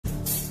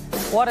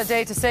What a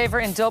day to savour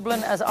in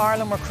Dublin as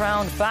Ireland were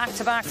crowned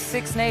back-to-back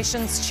Six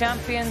Nations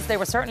champions. They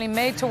were certainly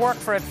made to work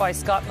for it by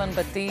Scotland,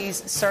 but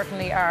these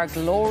certainly are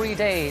glory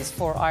days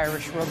for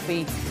Irish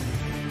rugby.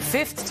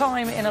 Fifth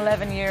time in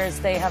 11 years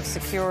they have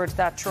secured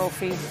that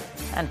trophy,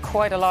 and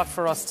quite a lot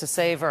for us to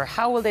savour.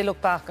 How will they look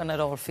back on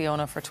it all,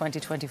 Fiona, for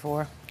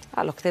 2024?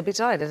 Oh, look, they'll be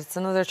delighted. It's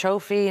another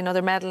trophy,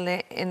 another medal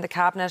in the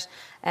cabinet.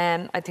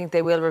 I think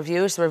they will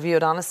review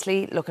it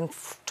honestly, looking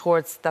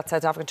towards that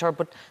South African tour,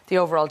 but the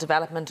overall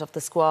development of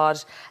the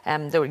squad.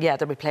 There'll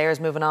be players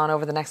moving on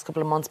over the next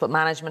couple of months, but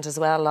management as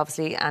well.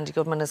 Obviously, Andy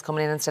Goodman is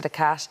coming in instead of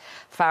Kat.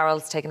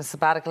 Farrell's taking a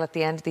sabbatical at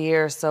the end of the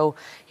year. So,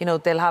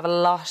 they'll have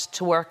a lot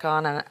to work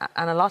on and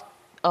a lot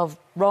of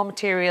raw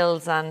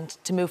materials and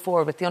to move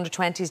forward with the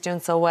under-20s doing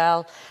so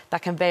well,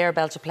 that conveyor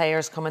belt of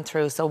players coming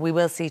through, so we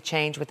will see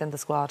change within the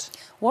squad.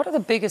 What are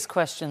the biggest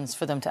questions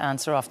for them to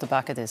answer off the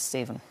back of this,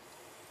 Stephen?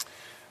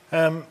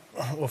 Well,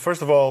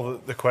 first of all,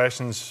 the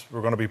questions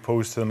were going to be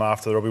posed to them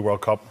after the Rugby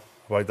World Cup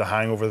about the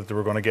hangover that they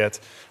were going to get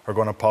or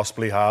going to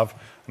possibly have,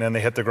 and then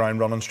they hit the ground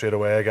running straight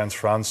away against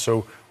France.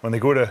 So when they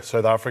go to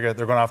South Africa,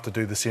 they're going to have to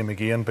do the same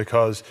again,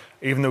 because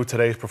even though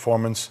today's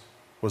performance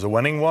was a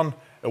winning one,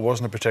 it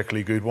wasn't a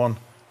particularly good one.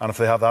 And if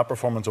they have that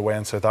performance away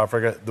in South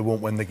Africa, they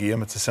won't win the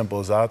game. It's as simple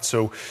as that.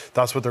 So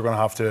that's what they're going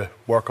to have to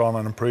work on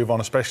and improve on,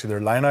 especially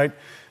their line-out.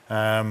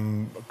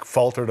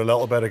 Faltered a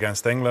little bit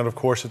against England, of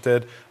course it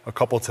did. A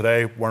couple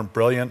today weren't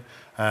brilliant.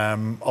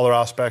 Other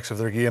aspects of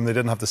their game, they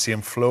didn't have the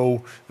same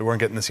flow. They weren't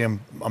getting the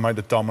same amount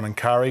of dominant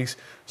carries.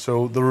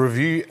 So they'll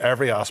review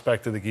every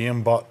aspect of the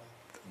game, but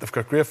they've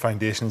got great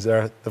foundations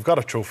there. They've got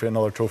a trophy,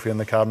 another trophy in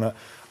the cabinet,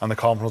 and the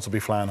confidence will be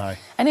flying high.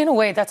 And in a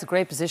way, that's a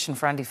great position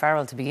for Andy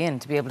Farrell to be in,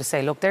 to be able to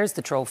say, look, there's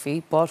the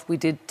trophy, but we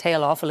did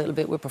tail off a little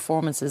bit with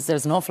performances.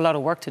 There's an awful lot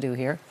of work to do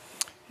here.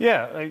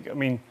 Yeah, I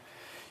mean,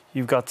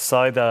 you've got the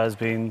side that has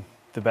been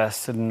the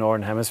best in the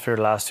Northern Hemisphere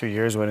the last 2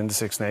 years, winning the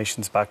Six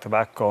Nations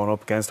back-to-back, going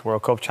up against the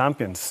World Cup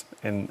champions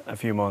in a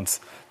few months.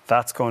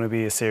 That's going to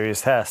be a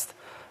serious test.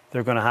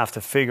 They're going to have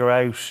to figure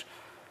out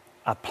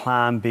a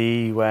plan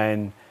B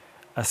when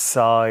a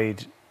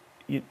side,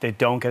 they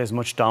don't get as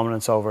much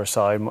dominance over a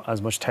side,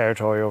 as much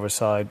territory over a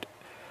side,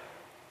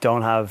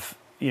 don't have,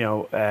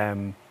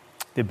 the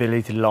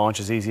ability to launch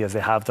as easy as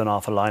they have done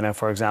off a line-out,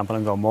 for example,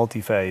 and go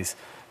multi-phase.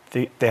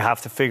 They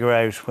have to figure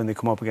out when they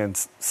come up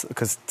against,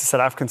 because the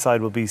South African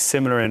side will be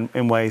similar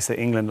in ways to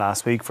England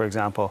last week, for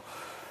example.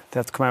 They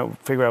have to come out,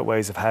 figure out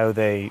ways of how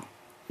they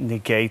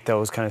negate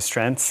those kind of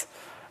strengths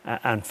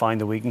and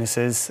find the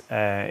weaknesses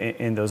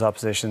in those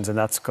oppositions, and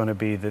that's going to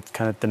be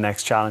the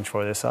next challenge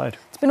for this side.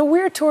 It's been a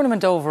weird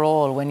tournament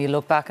overall when you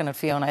look back on it,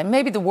 Fiona, and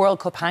maybe the World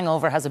Cup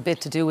hangover has a bit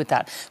to do with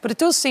that, but it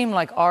does seem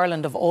like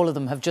Ireland, of all of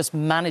them, have just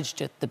managed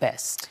it the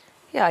best.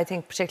 Yeah, I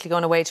think particularly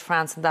going away to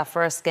France in that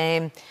first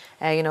game,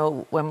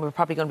 when we're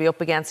probably going to be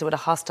up against it with a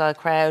hostile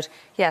crowd.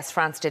 Yes,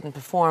 France didn't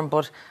perform,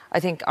 but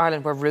I think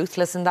Ireland were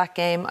ruthless in that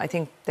game. I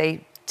think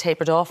they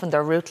tapered off in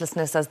their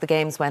ruthlessness as the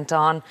games went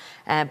on,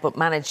 but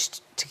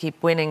managed to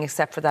keep winning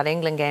except for that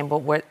England game, but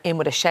were in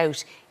with a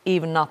shout,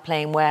 even not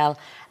playing well.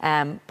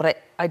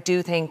 But I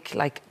do think,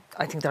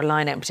 I think their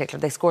line-out in particular,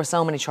 they score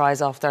so many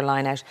tries off their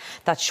line-out.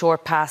 That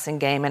short passing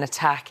game and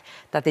attack,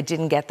 that they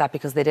didn't get that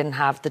because they didn't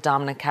have the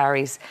dominant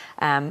carries.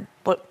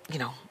 But,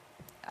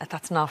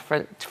 that's not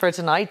for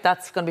tonight.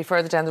 That's going to be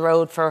further down the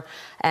road for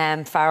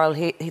Farrell.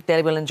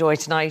 They will enjoy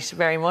tonight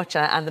very much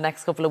and the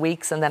next couple of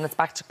weeks, and then it's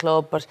back to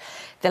club. But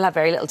they'll have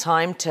very little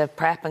time to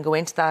prep and go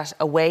into that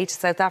away to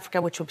South Africa,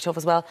 which will be tough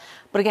as well.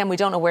 But again, we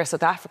don't know where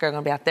South Africa are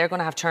going to be at. They're going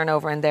to have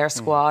turnover in their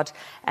squad.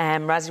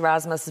 Rassie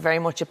Rasmus is very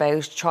much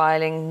about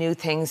trialling new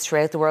things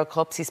throughout the World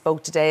Cups. He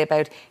spoke today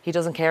about he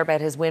doesn't care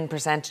about his win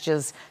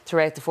percentages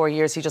throughout the 4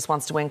 years. He just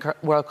wants to win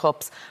World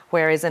Cups.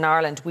 Whereas in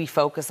Ireland, we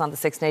focus on the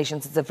Six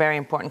Nations. It's a very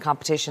important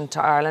competition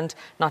to Ireland,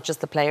 not just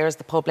the players,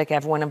 the public,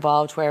 everyone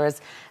involved.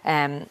 Whereas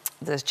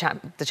the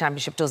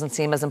championship doesn't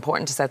seem as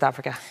important to South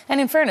Africa.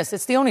 And in fairness,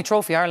 it's the only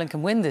trophy Ireland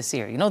can win this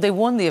year. They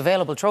won the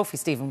available trophy,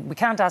 Stephen. We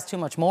can't ask too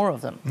much more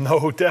of them.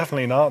 No,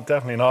 definitely not.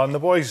 And the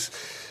boys,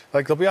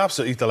 they'll be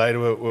absolutely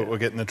delighted with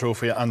getting the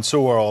trophy, and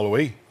so are all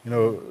we.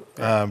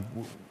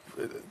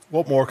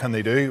 What more can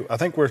they do? I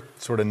think we're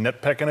sort of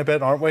nitpicking a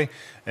bit, aren't we?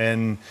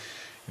 In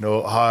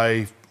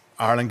how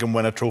Ireland can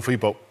win a trophy,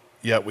 but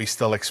yet we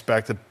still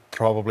expect it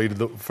probably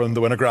for them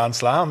to win a Grand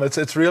Slam.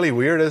 It's really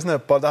weird, isn't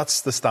it? But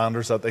that's the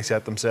standards that they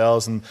set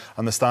themselves, and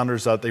the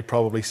standards that they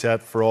probably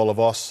set for all of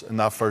us in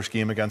that first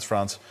game against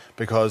France,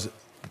 because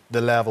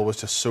the level was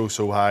just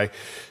so high.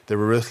 They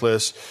were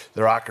ruthless.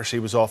 Their accuracy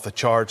was off the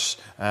charts.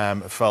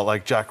 It felt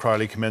like Jack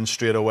Crowley came in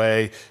straight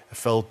away. It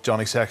filled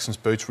Johnny Sexton's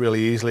boots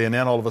really easily, and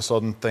then all of a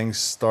sudden things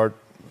start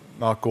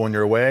not going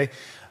your way.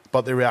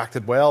 But they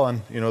reacted well,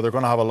 and they're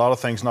going to have a lot of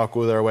things not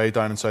go their way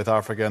down in South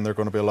Africa, and there are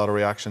going to be a lot of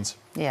reactions.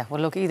 Yeah,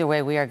 well, look, either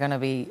way, we are going to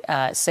be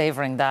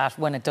savouring that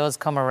when it does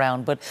come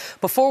around. But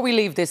before we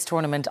leave this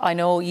tournament, I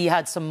know you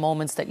had some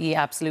moments that you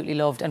absolutely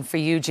loved. And for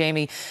you,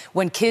 Jamie,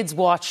 when kids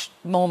watch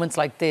moments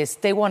like this,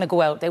 they want to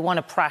go out, they want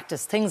to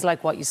practice, things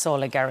like what you saw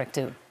Le Garrick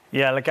do.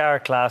 Yeah, Le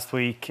Garrick last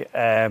week,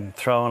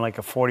 throwing like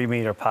a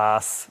 40-metre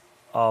pass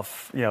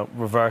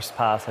reverse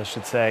pass, I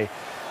should say,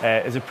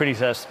 is a pretty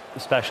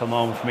special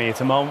moment for me.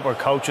 It's a moment where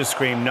coaches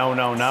scream no,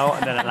 no, no,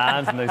 and then it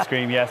lands and they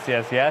scream yes,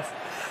 yes, yes.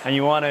 And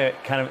you want to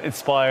kind of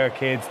inspire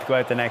kids to go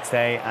out the next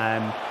day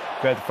and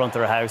go out the front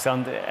of their house,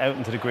 out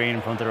into the green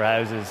in front of their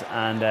houses,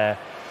 and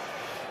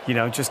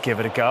just give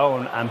it a go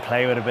and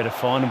play with a bit of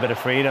fun, a bit of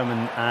freedom,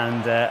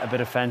 and a bit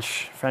of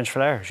French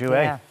flair.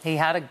 Yeah, he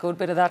had a good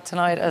bit of that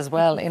tonight as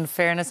well, in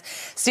fairness.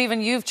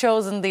 Stephen, you've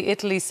chosen the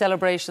Italy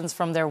celebrations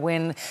from their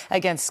win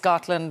against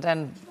Scotland,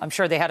 and I'm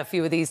sure they had a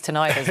few of these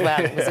tonight as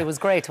well. It was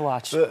great to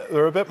watch.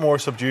 They're a bit more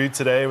subdued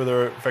today with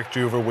their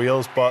victory over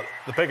Wales, but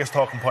the biggest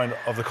talking point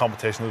of the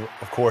competition,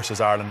 of course, is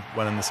Ireland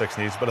winning the Six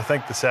Nations. But I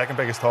think the second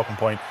biggest talking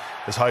point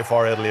is how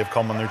far Italy have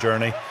come on their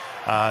journey.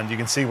 And you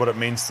can see what it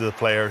means to the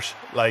players.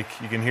 Like,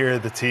 you can hear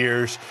the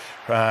tears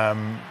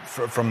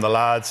from the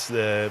lads,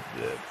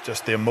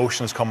 just the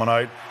emotions coming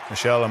out.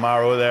 Michel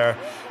Amaro there,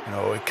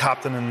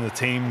 captaining the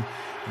team,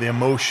 the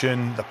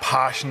emotion, the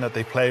passion that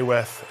they play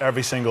with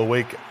every single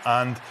week.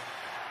 And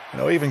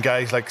even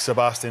guys like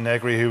Sebastian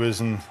Negri, who was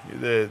in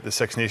the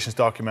Six Nations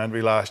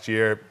documentary last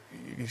year,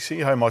 you see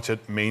how much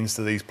it means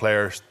to these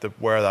players to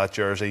wear that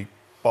jersey.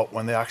 But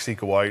when they actually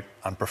go out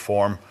and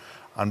perform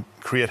and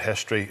create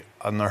history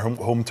on their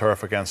home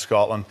turf against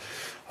Scotland,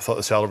 I thought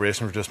the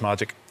celebrations were just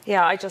magic.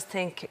 Yeah, I just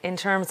think in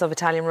terms of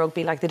Italian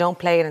rugby, like, they don't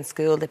play it in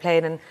school, they play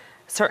it in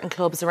certain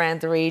clubs around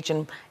the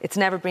region. It's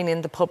never been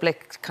in the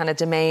public kind of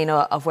domain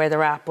of where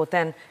they're at, but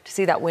then to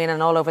see that win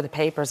and all over the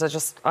papers,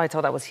 I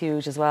thought that was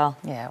huge as well.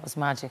 Yeah, it was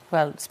magic.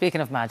 Well,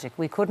 speaking of magic,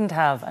 we couldn't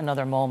have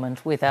another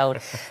moment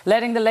without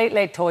letting the Late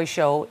Late Toy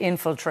Show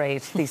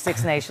infiltrate the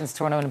Six Nations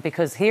tournament,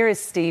 because here is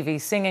Stevie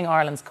singing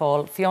Ireland's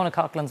call, Fiona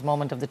Coghlan's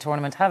moment of the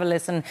tournament. Have a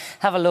listen,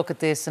 have a look at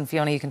this, and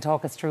Fiona, you can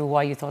talk us through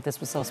why you thought this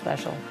was so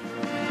special.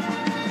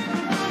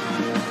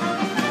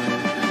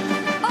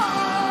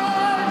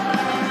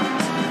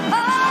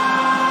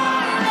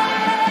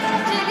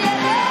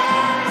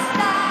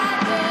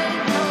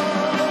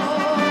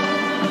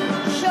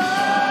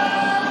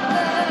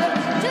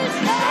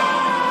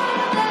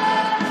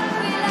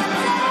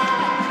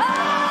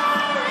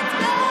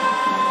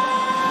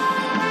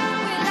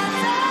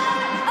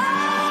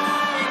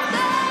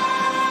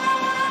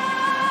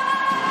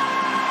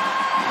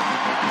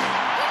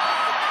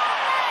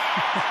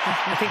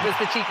 I think it was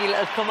the cheeky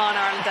little "come on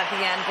Ireland" at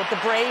the end, but the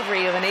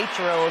bravery of an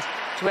 8-year-old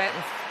to go out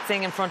and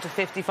sing in front of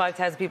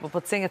 55,000 people,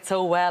 but sing it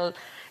so well.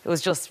 It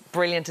was just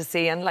brilliant to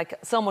see. And like,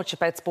 so much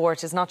about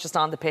sport is not just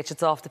on the pitch,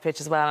 it's off the pitch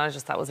as well. And I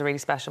just thought it was a really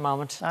special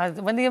moment.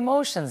 When the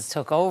emotions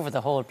took over the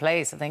whole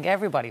place, I think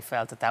everybody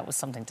felt that was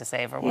something to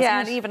savour, wasn't it?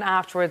 Yeah, and even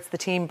afterwards, the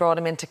team brought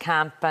him into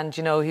camp, and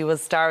he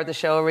was star of the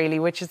show, really,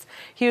 which is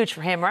huge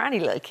for him, or any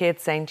little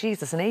kid saying,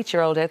 Jesus, an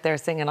 8-year-old out there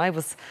singing. I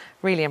was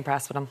really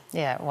impressed with him.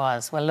 Yeah, it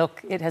was. Well,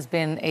 look, it has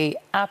been a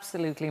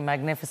absolutely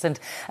magnificent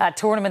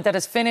tournament that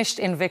has finished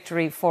in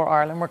victory for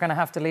Ireland. We're going to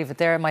have to leave it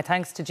there. My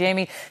thanks to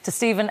Jamie, to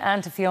Stephen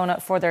and to Fiona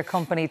for their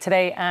company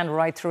today and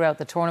right throughout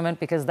the tournament,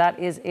 because that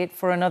is it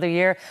for another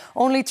year.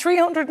 Only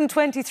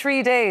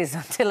 323 days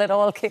until it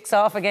all kicks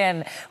off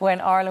again,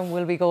 when Ireland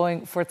will be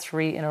going for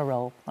 3 in a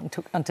row.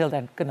 Until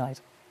then, good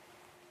night.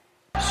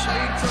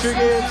 2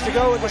 games to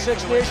go in the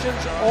Six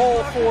Nations.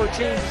 All 4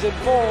 teams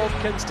involved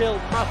can still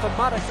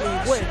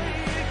mathematically win.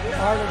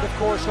 Ireland, of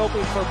course,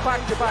 hoping for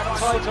back-to-back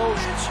titles.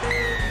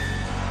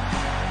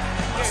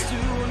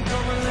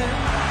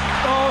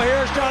 Oh,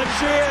 here's John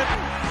Sheehan.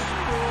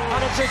 And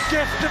it's a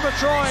gift of a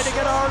try to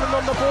get Ireland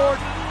on the board.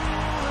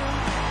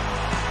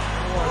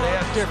 Oh, they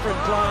have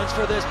different plans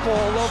for this ball.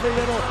 Lovely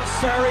little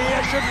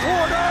variation.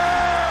 Porter!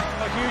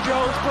 Hugh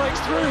Jones breaks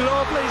through.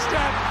 Lovely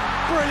step.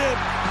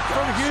 Brilliant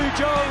from Hugh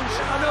Jones,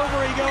 and over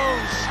he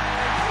goes.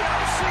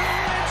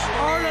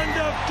 Ireland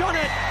have done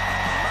it.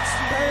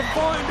 They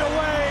find a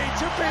way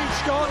to beat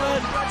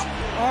Scotland.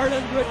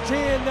 Ireland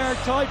retain their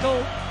title.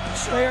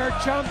 They are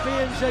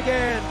champions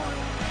again.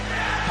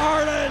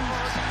 Ireland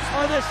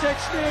are the Six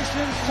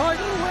Nations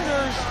title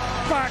winners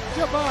back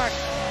to back.